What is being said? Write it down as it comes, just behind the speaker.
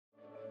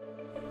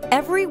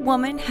Every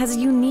woman has a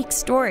unique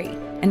story,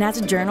 and as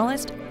a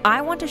journalist,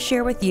 I want to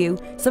share with you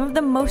some of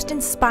the most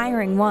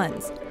inspiring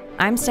ones.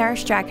 I'm Sarah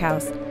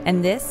Strackhouse,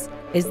 and this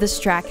is the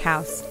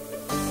Strackhouse.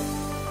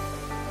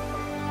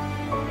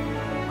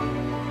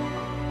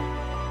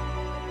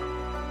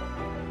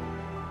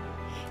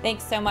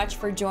 Thanks so much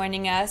for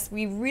joining us.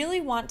 We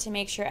really want to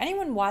make sure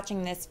anyone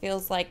watching this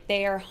feels like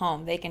they are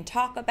home. They can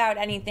talk about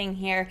anything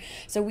here.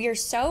 So we are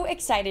so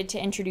excited to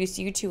introduce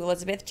you to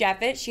Elizabeth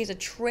Jeffett. She's a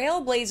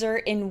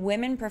trailblazer in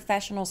women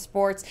professional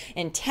sports,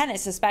 in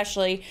tennis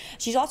especially.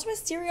 She's also a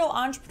serial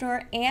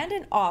entrepreneur and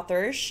an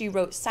author. She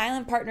wrote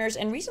Silent Partners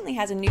and recently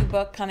has a new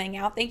book coming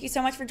out. Thank you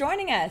so much for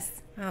joining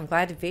us. I'm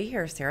glad to be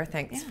here, Sarah.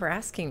 Thanks for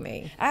asking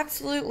me.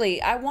 Absolutely.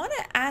 I want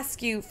to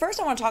ask you, first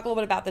I want to talk a little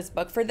bit about this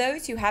book. For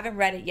those who haven't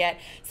read it yet,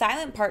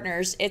 Silent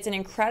Partners, it's an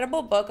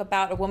incredible book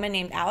about a woman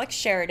named Alex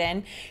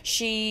Sheridan.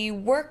 She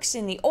works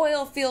in the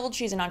oil field.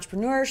 She's an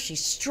entrepreneur.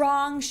 She's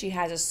strong. She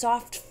has a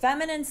soft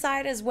feminine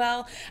side as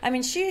well. I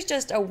mean, she's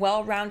just a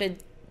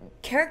well-rounded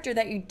character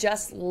that you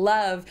just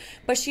love,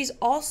 but she's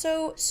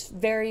also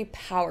very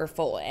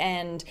powerful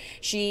and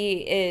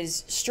she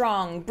is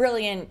strong,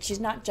 brilliant. She's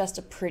not just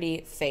a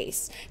pretty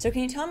face. So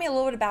can you tell me a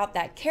little bit about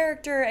that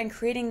character and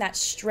creating that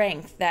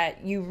strength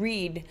that you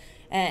read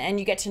and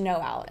you get to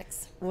know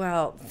Alex?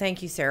 Well,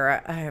 thank you,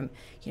 Sarah.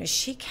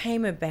 She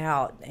came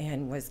about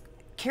and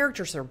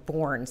characters are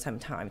born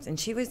sometimes, and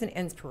she was an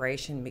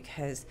inspiration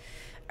because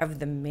of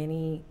the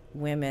many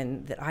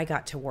women that I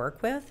got to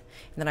work with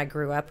and that I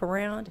grew up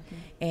around.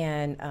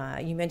 And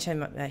you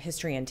mentioned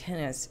history in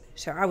tennis.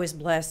 So I was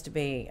blessed to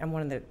be, I'm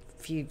one of the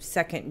few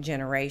second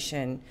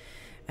generation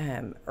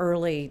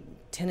early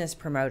tennis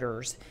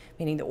promoters,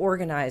 meaning the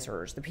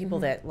organizers, the people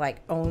that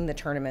own the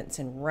tournaments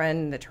and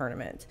run the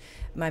tournaments.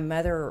 My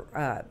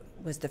mother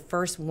was the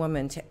first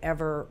woman to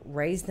ever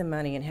raise the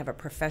money and have a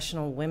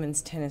professional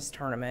women's tennis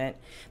tournament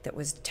that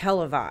was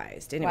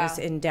televised. And it was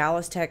in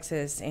Dallas,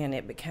 Texas, and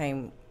it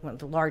became one of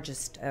the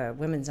largest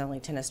women's only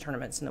tennis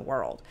tournaments in the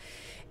world.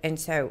 And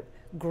so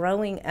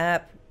growing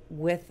up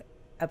with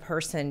a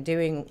person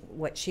doing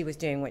what she was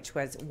doing, which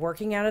was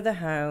working out of the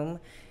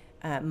home,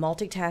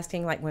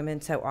 multitasking like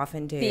women so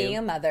often do. Being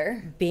a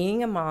mother.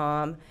 Being a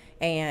mom.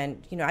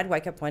 And, I'd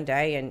wake up one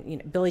day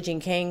and, Billie Jean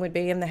King would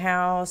be in the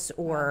house,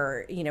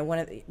 or, one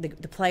of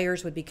the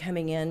players would be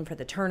coming in for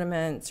the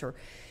tournaments,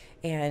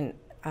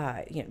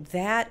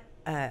 that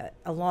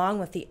along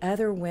with the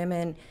other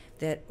women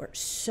that are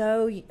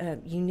so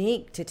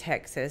unique to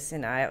Texas,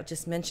 and I'll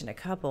just mention a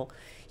couple,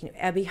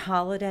 Abby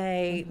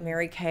Holiday,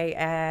 Mary Kay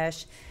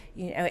Ash,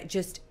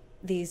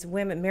 these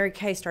women. Mary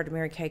Kay started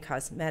Mary Kay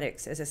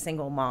Cosmetics as a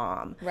single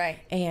mom. Right.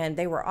 And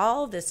they were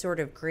all this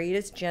sort of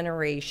greatest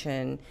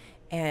generation,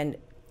 and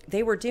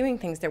they were doing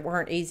things that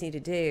weren't easy to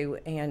do.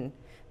 And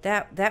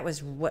that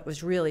was what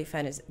was really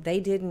fun, is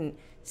they didn't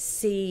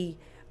see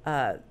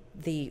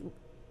the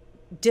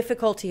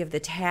difficulty of the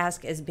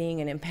task as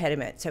being an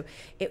impediment. So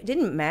it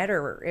didn't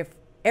matter if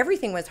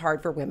everything was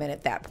hard for women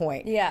at that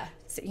point. Yeah.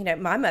 So,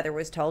 my mother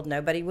was told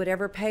nobody would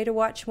ever pay to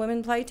watch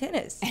women play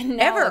tennis. And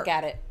now ever. Look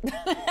at it.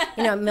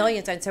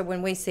 Millions. And so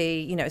when we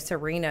see,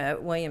 Serena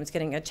Williams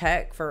getting a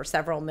check for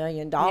several $1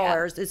 million,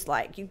 it's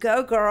like, you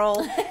go,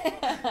 girl.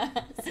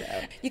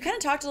 You kind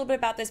of talked a little bit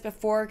about this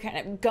before, kind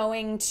of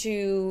going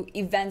to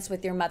events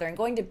with your mother and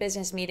going to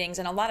business meetings.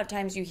 And a lot of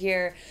times you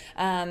hear,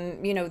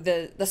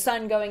 the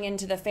son going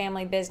into the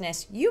family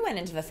business. You went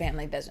into the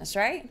family business,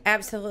 right?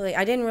 Absolutely.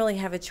 I didn't really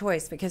have a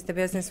choice because the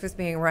business was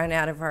being run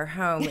out of our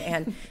home.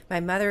 And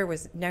my mother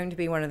was known to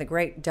be one of the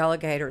great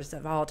delegators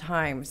of all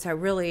time. So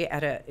really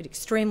at an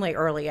extremely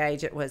early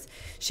age,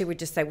 she would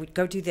just say,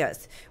 go do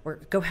this or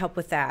go help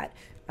with that.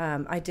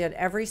 I did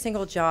every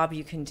single job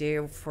you can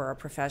do for a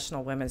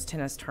professional women's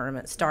tennis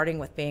tournament, starting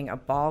with being a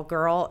ball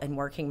girl and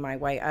working my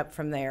way up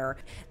from there.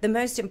 The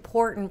most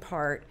important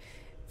part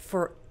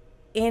for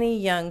any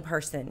young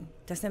person,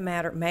 doesn't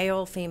matter,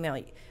 male, female,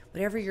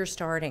 whatever you're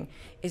starting,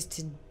 is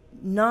to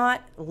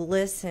not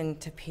listen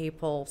to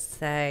people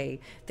say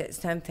that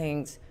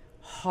something's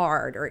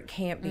hard or it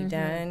can't be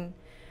done.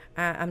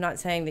 I'm not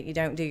saying that you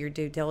don't do your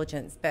due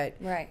diligence, but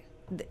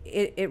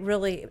it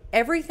really,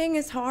 everything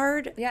is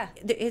hard. Yeah.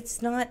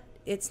 It's not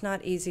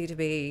easy to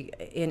be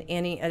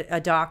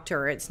a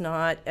doctor. It's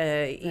not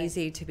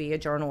easy to be a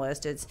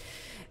journalist. It's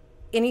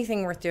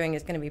anything worth doing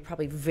is going to be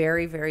probably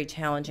very, very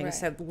challenging. Right.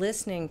 So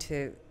listening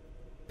to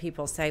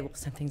people say, well,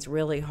 something's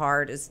really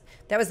hard,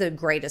 that was the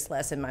greatest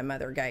lesson my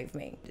mother gave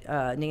me.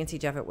 Nancy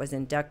Jeffett was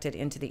inducted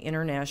into the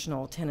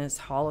International Tennis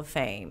Hall of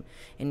Fame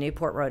in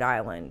Newport, Rhode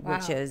Island,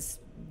 which is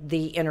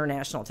the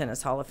International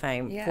Tennis Hall of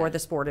Fame for the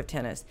sport of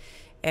tennis.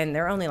 And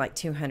there are only like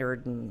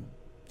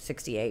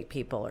 268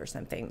 people or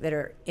something that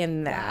are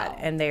in that.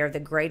 And they are the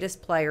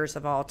greatest players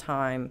of all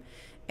time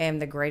and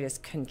the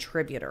greatest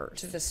contributors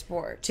to the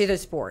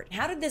sport.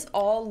 How did this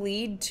all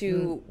lead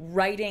to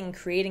writing,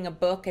 creating a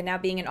book, and now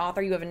being an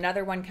author? You have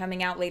another one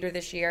coming out later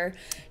this year.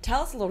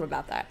 Tell us a little bit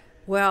about that.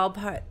 Well,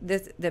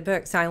 the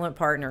book Silent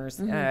Partners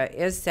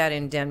is set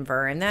in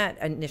Denver, and that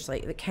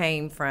initially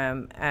came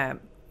from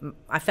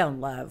I fell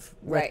in love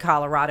with Right.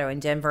 Colorado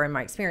and Denver, and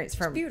my experience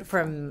beautiful.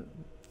 from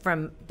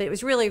but it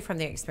was really from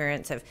the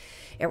experience of,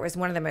 it was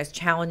one of the most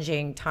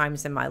challenging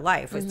times in my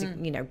life was to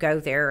go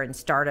there and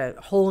start a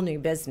whole new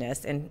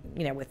business, and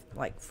with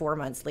like 4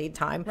 months lead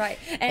time. Right.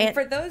 And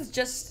for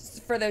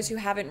those who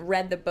haven't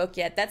read the book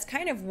yet, that's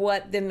kind of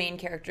what the main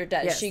character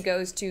does. Yes. She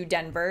goes to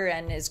Denver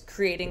and is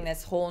creating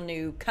this whole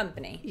new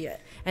company. Yeah.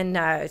 And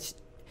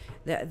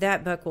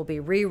that book will be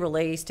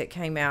re-released. It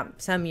came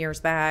out some years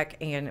back,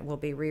 and it will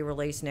be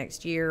re-released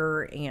next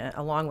year, and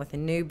along with a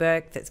new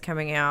book that's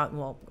coming out, and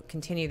will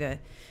continue the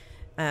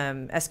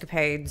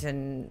escapades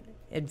and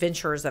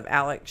adventures of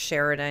Alex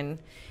Sheridan.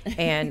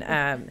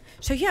 And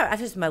so yeah,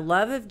 my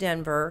love of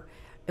Denver.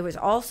 It was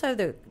also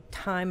the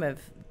time of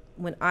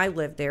when I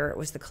lived there. It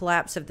was the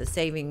collapse of the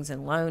savings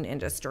and loan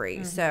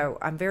industry. So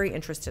I'm very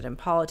interested in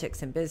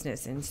politics and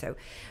business, and so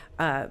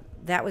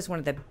that was one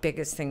of the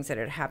biggest things that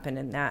had happened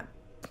in that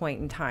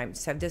point in time.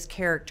 So this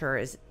character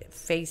is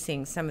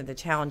facing some of the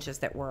challenges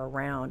that were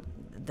around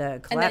the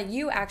collapse. And that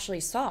you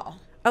actually saw.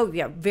 Oh,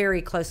 yeah,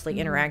 very closely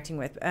interacting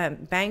with.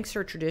 Banks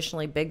are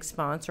traditionally big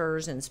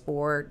sponsors in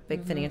sport,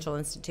 big financial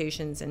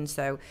institutions. And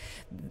so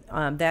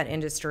that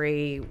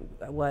industry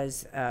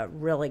was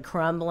really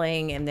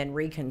crumbling and then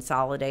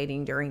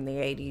reconsolidating during the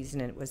 80s.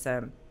 And it was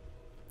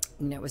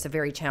it was a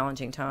very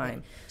challenging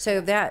time. So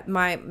that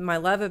my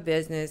love of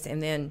business,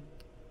 and then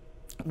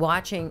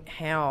watching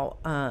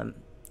how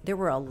there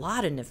were a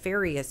lot of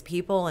nefarious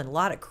people and a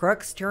lot of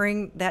crooks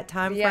during that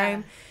time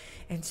frame.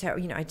 And so,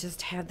 I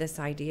just had this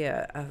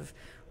idea of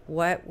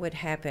what would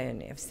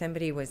happen if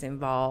somebody was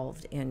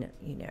involved in,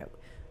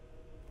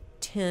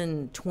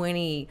 10,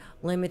 20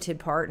 limited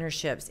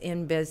partnerships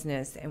in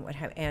business, and what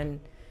have,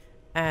 and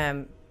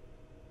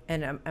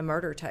a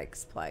murder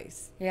takes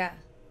place. Yeah.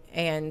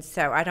 And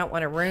so I don't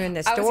want to ruin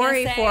the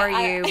story for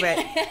you, but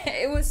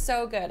it was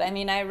so good. I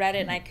mean, I read it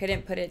and I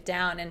couldn't put it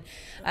down. And,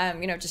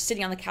 just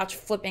sitting on the couch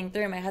flipping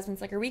through, my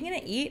husband's like, "Are we going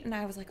to eat?" And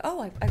I was like, "Oh,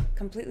 I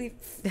completely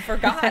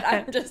forgot."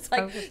 I'm just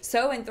like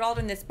so enthralled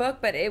in this book.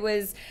 But it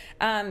was,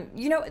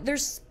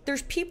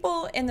 there's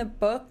people in the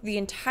book the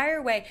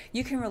entire way.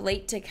 You can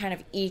relate to kind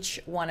of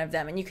each one of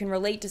them, and you can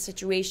relate to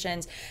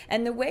situations.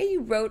 And the way you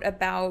wrote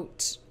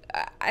about,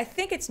 I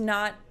think it's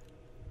not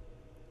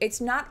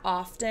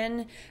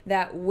often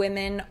that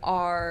women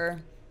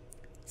are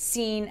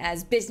seen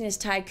as business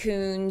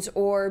tycoons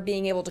or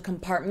being able to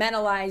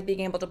compartmentalize,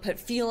 being able to put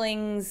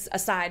feelings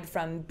aside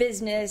from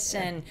business.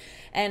 And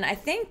I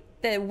think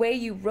the way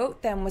you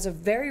wrote them was a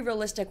very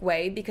realistic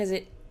way, because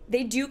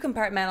they do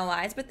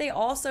compartmentalize, but they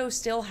also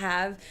still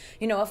have,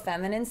 a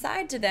feminine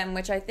side to them,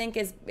 which I think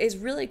is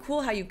really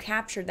cool how you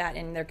captured that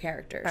in their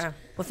characters.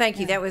 Well, thank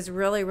you. That was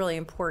really, really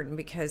important,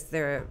 because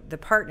the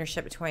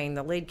partnership between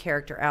the lead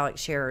character,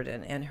 Alex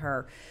Sheridan, and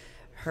her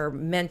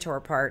mentor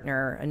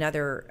partner,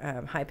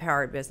 another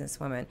high-powered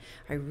businesswoman,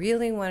 I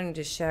really wanted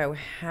to show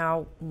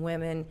how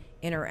women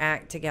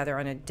interact together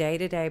on a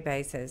day-to-day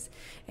basis,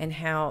 and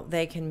how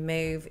they can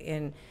move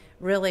in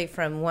really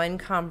from one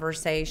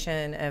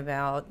conversation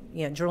about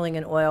drilling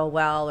an oil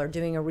well or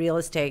doing a real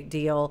estate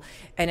deal,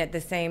 and at the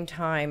same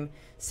time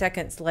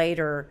seconds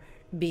later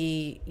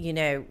be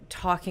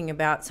talking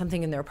about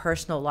something in their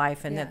personal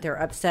life, and that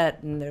they're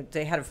upset and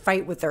they had a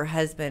fight with their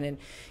husband.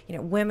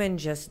 And women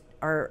just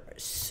are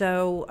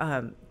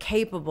so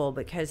capable,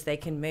 because they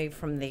can move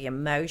from the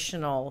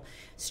emotional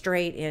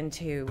straight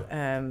into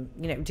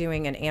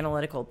doing an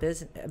analytical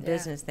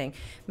business thing.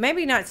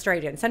 Maybe not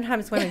straight in.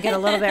 Sometimes women get a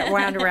little bit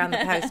wound around the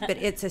post, but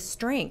it's a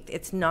strength.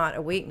 It's not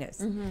a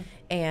weakness.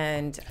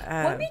 And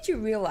what made you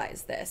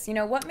realize this?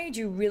 What made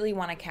you really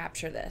want to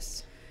capture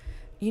this?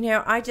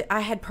 I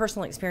had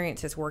personal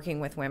experiences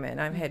working with women.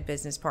 I've had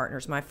business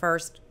partners. My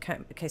first,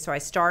 so I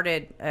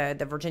started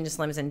the Virginia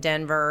Slims in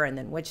Denver, and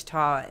then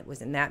Wichita. It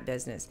was in that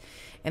business.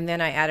 And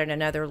then I added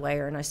another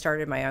layer, and I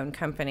started my own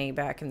company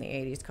back in the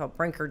 80s called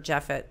Brinker,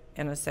 Jeffett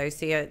and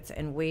Associates.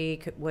 And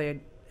we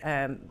would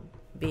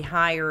be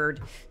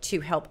hired to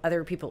help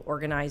other people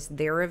organize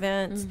their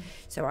events.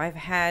 So I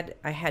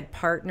had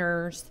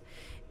partners,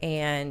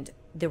 and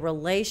the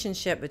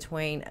relationship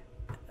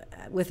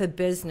with a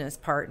business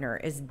partner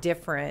is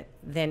different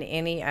than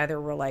any other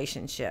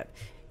relationship.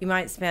 You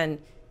might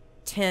spend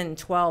 10,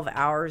 12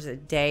 hours a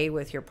day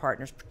with your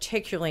partners,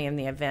 particularly in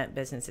the event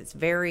business. It's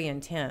very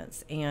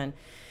intense. And,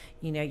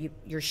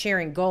 you're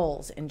sharing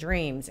goals and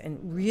dreams,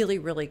 and really,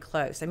 really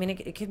close. I mean,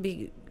 it could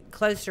be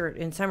closer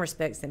in some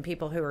respects than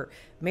people who are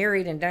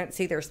married and don't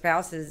see their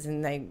spouses,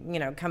 and they,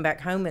 come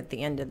back home at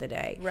the end of the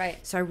day.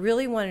 Right. So I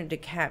really wanted to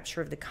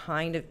capture the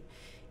kind of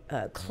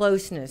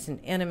closeness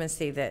and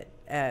intimacy that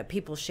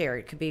people share.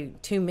 It could be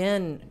two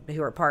men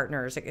who are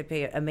partners. It could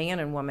be a man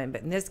and woman.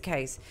 But in this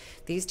case,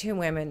 these two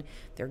women,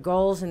 their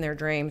goals and their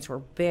dreams were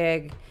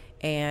big.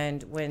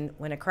 And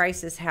when a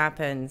crisis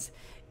happens,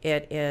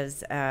 it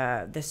is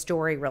the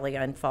story really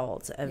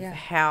unfolds of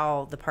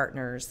how the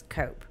partners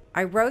cope.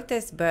 I wrote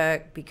this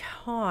book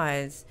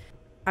because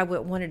I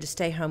wanted to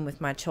stay home with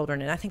my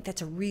children, and I think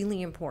that's a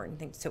really important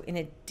thing. So in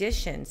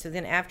addition,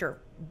 then after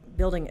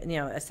building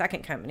a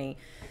second company,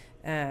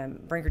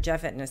 Brinker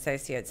Jeffett and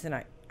Associates, and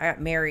I got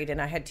married,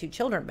 and I had 2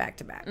 children back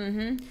to back.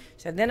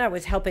 So then I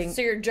was helping.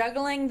 So you're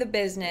juggling the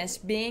business,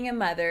 being a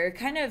mother,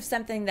 kind of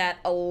something that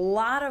a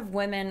lot of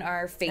women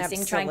are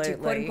facing, trying to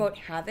quote unquote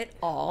have it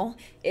all.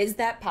 Is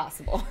that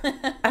possible?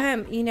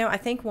 You know, I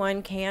think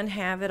one can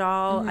have it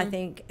all. I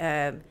think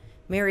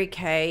Mary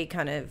Kay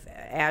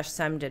Ash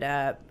summed it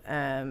up.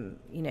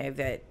 You know,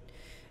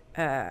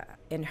 that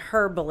in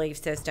her belief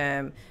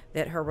system,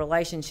 that her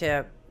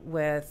relationship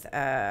with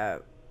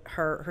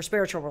her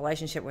spiritual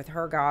relationship with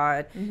her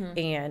God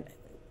and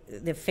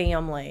the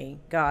family,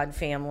 God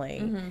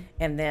family,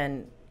 and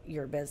then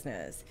your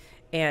business.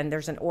 And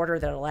there's an order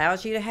that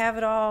allows you to have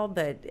it all,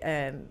 but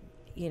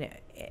you know,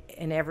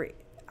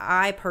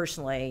 I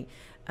personally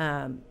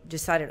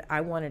decided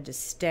I wanted to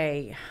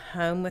stay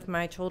home with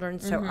my children,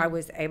 so I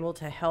was able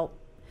to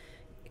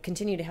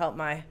continue to help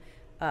my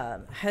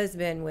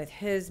husband with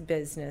his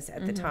business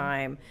at the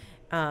time,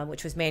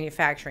 which was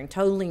manufacturing,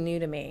 totally new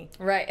to me.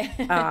 Right.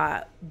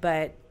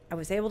 But I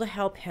was able to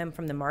help him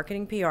from the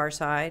marketing PR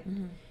side,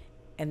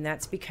 and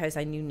that's because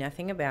I knew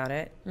nothing about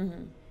it,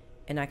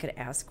 and I could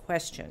ask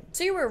questions.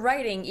 So you were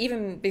writing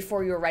even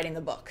before you were writing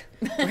the book.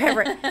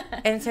 Right.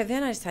 And so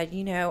then I decided,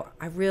 you know,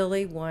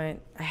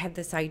 I had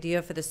this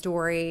idea for the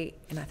story,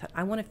 and I thought,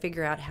 I want to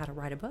figure out how to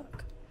write a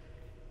book.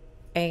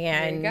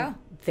 And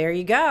there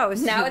you go.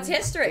 So now it's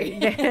history.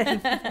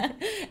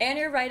 And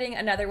you're writing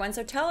another one.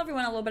 So tell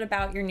everyone a little bit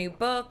about your new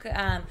book,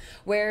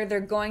 where they're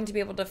going to be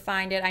able to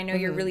find it. I know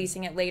you're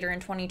releasing it later in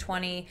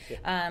 2020.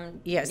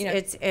 Yes, you know,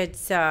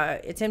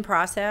 it's in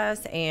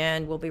process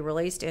and will be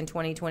released in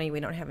 2020. We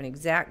don't have an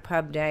exact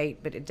pub date,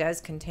 but it does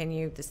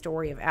continue the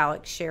story of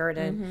Alex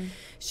Sheridan.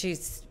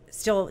 She's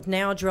still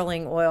now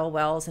drilling oil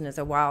wells and is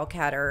a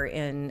wildcatter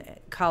in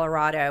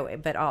Colorado,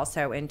 but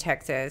also in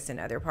Texas and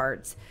other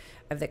parts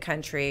of the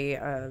country,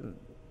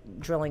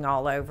 drilling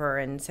all over.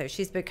 And so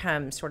she's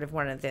become sort of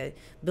one of the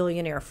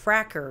billionaire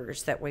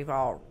frackers that we've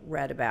all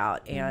read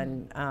about,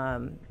 and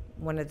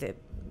one of the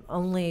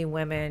only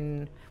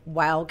women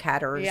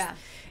wildcatters. Yeah.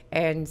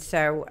 And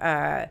so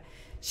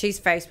she's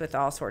faced with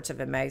all sorts of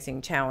amazing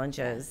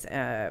challenges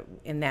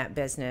in that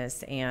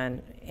business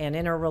and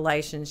in her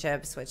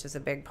relationships, which is a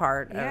big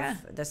part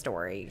of the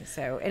story.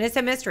 So, and it's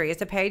a mystery.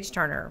 It's a page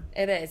turner.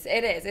 It is.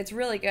 It is. It's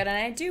really good. And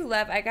I do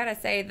love, I gotta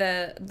say,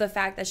 the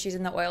fact that she's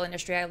in the oil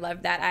industry. I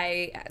love that.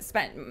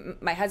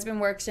 My husband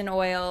works in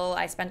oil.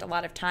 I spent a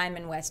lot of time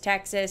in West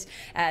Texas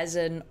as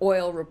an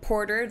oil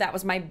reporter. That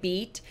was my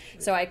beat.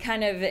 So I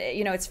kind of,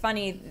 you know, it's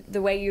funny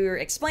the way you're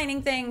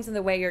explaining things and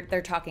the way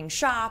they're talking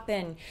shop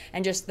and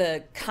just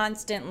the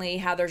constantly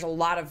how there's a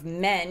lot of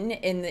men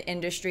in the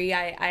industry.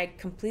 I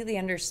completely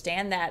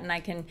understand that,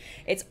 and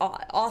it's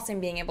awesome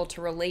being able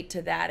to relate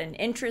to that, and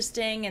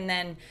interesting. And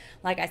then,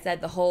 like I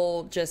said, the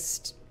whole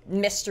just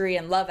mystery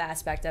and love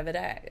aspect of it.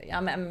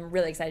 I'm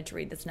really excited to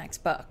read this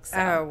next book. So,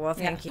 oh, well,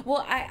 thank you.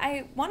 Well,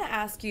 I want to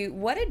ask you,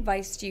 what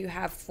advice do you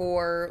have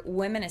for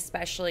women,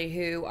 especially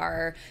who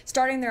are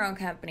starting their own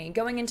company,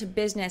 going into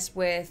business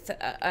with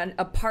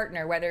a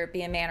partner, whether it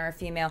be a man or a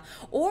female,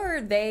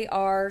 or they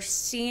are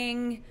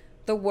seeing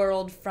the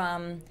world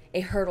from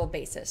a hurdle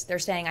basis? They're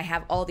saying, I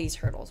have all these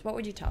hurdles. What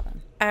would you tell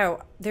them?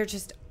 Oh, they're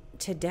just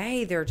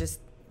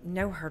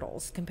no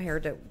hurdles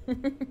compared to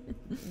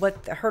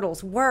what the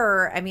hurdles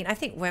were. I mean, I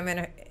think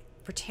women,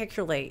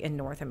 particularly in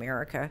North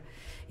America,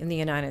 in the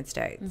United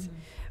States,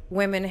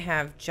 women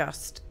have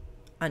just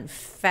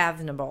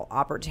unfathomable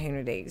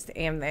opportunities,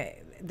 and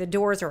the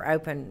doors are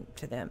open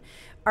to them.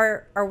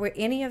 Are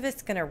any of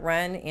us going to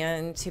run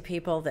into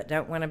people that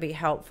don't want to be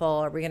helpful?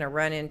 Are we going to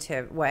run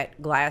into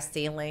glass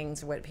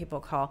ceilings, what people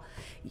call?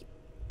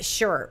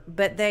 Sure,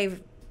 but they've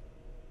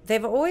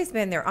always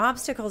been there.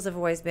 Obstacles have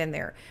always been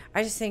there.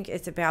 I just think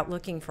it's about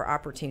looking for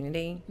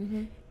opportunity,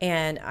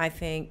 and I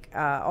think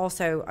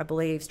also I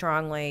believe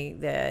strongly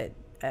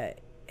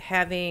that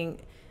having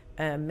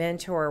a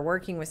mentor,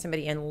 working with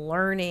somebody, and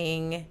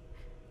learning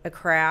a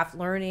craft,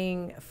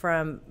 learning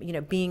from, you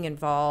know, being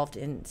involved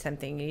in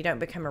something. You don't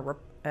become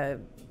a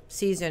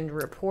seasoned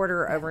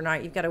reporter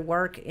overnight. You've got to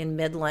work in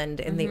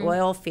Midland in the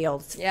oil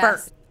fields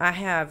first. I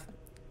have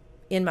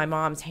in my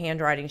mom's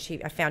handwriting,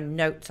 I found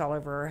notes all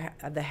over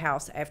the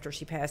house after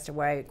she passed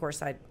away. Of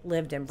course, I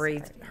lived and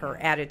breathed her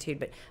attitude,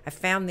 but I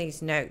found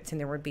these notes, and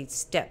there would be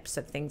steps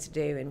of things to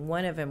do. And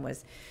one of them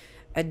was,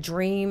 a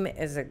dream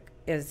is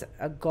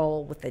a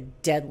goal with a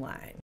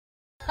deadline.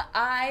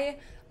 I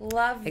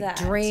love that.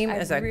 A dream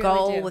is a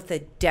goal with a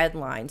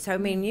deadline. So, I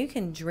mean, you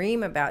can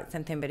dream about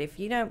something, but if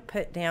you don't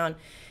put down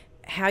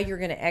how you're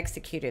going to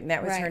execute it, and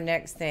that was her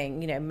next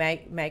thing, you know,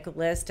 make a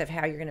list of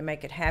how you're going to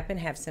make it happen,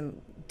 have some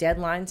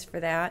deadlines for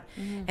that.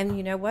 And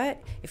you know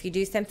what? If you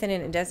do something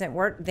and it doesn't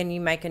work, then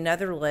you make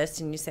another list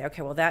and you say,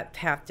 okay, well, that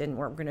path didn't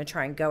work. We're going to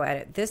try and go at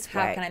it this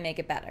way. How can I make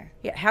it better?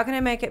 Yeah, how can I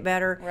make it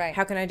better? Right.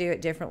 How can I do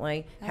it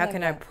differently? How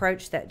can I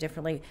approach that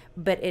differently?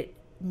 But it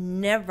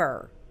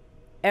never,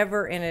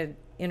 ever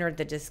entered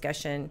the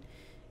discussion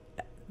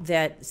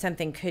that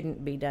something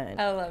couldn't be done.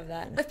 I love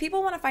that. If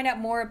people want to find out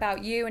more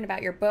about you and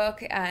about your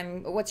book,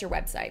 what's your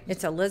website?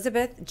 It's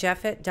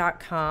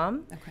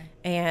elizabethjeffett.com. Okay.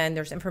 And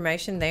there's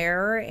information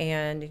there,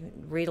 and you can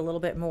read a little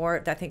bit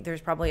more. I think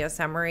there's probably a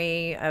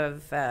summary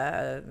of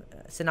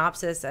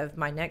synopsis of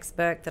my next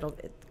book that'll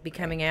be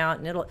coming out,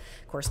 and it'll,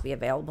 of course, be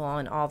available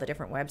on all the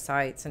different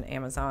websites and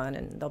Amazon,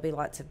 and there'll be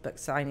lots of book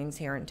signings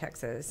here in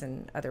Texas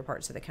and other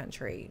parts of the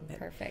country. But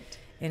perfect.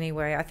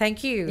 Anyway, I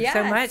thank you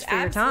so much for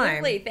your time.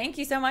 Absolutely. Thank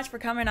you so much for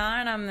coming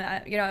on.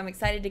 I'm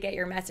excited to get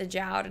your message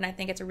out, and I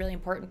think it's a really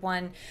important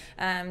one,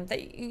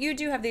 that you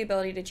do have the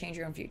ability to change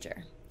your own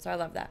future. So I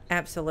love that.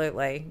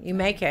 Absolutely. You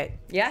make it.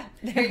 Yeah,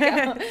 there you go.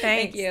 Thanks.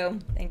 Thank you.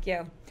 Thank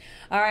you.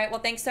 All right. Well,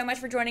 thanks so much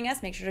for joining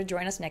us. Make sure to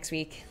join us next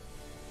week.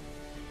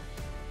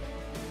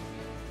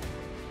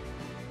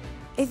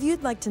 If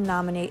you'd like to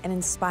nominate an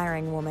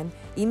inspiring woman,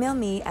 email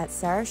me at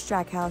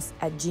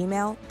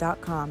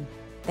sarahstrackhouse@gmail.com.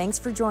 Thanks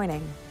for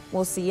joining.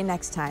 We'll see you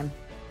next time.